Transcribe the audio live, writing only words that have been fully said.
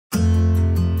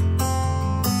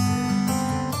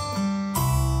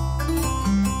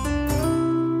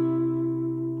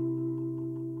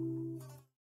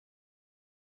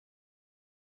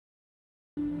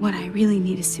what I really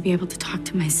need is to be able to talk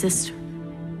to my sister.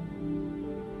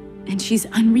 And she's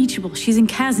unreachable. She's in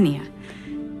Kaznia.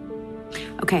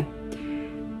 Okay.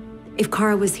 If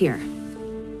Kara was here,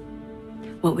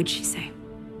 what would she say?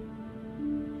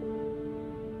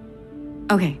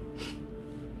 Okay.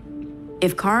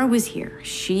 If Kara was here,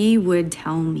 she would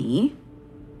tell me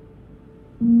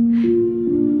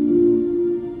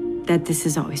that this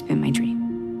has always been my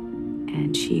dream.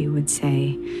 And she would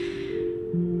say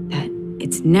that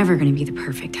it's never going to be the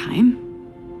perfect time,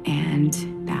 and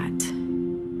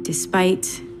that despite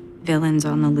villains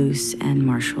on the loose and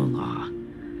martial law,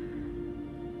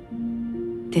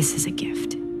 this is a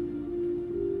gift.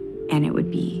 And it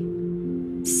would be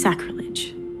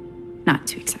sacrilege not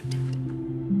to accept it.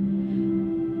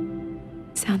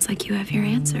 Sounds like you have your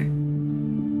answer.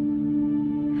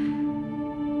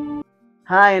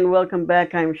 Hi and welcome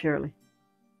back, I'm Shirley.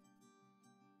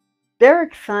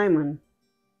 Derek Simon,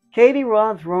 Katie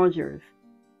Ross Rogers,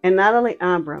 and Natalie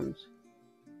Abrams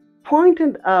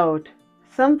pointed out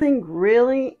something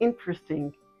really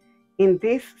interesting in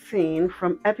this scene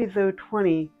from episode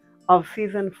 20 of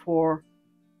season 4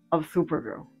 of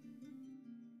Supergirl.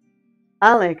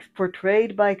 Alex,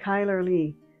 portrayed by Chyler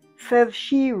Leigh, says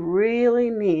she really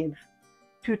needs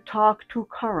to talk to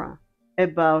Kara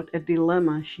about a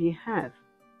dilemma she has.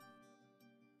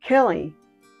 Kelly,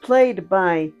 played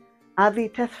by Azie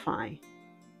Tesfai,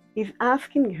 is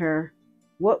asking her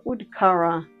what would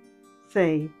Kara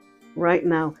say right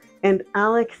now, and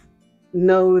Alex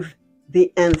knows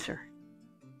the answer.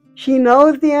 She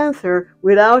knows the answer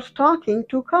without talking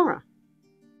to Kara.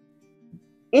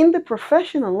 In the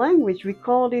professional language, we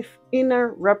call this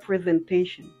inner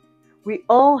representation. We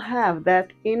all have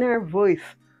that inner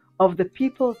voice of the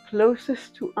people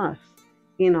closest to us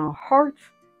in our hearts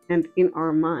and in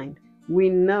our mind. We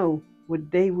know what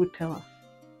they would tell us.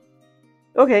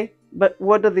 Okay, but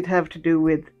what does it have to do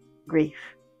with grief?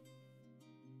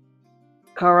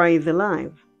 Kara is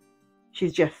alive.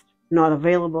 She's just not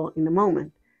available in the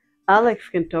moment. Alex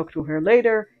can talk to her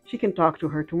later. She can talk to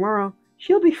her tomorrow.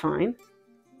 She'll be fine.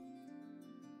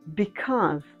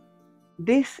 Because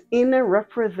this inner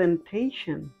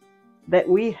representation that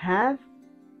we have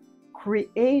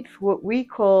creates what we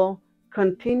call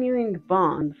continuing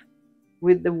bonds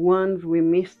with the ones we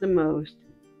miss the most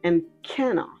and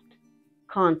cannot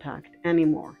contact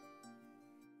anymore.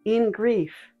 In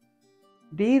grief,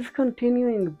 these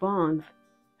continuing bonds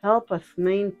help us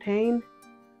maintain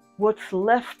what's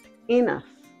left in us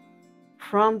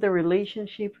from the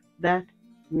relationship that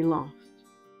we lost.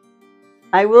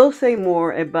 I will say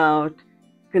more about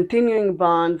continuing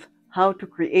bonds, how to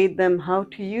create them, how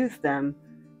to use them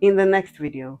in the next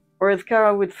video. Or as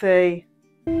Kara would say,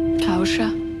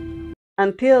 Khao-shuh.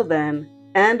 Until then,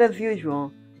 and as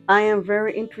usual, I am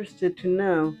very interested to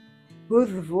know whose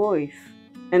voice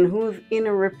and whose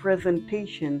inner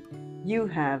representation you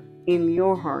have in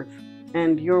your hearts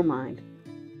and your mind.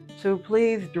 So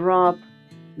please drop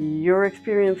your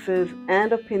experiences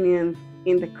and opinions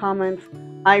in the comments.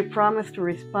 I promise to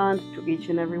respond to each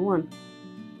and every one.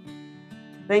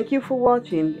 Thank you for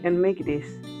watching and make this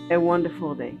a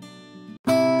wonderful day.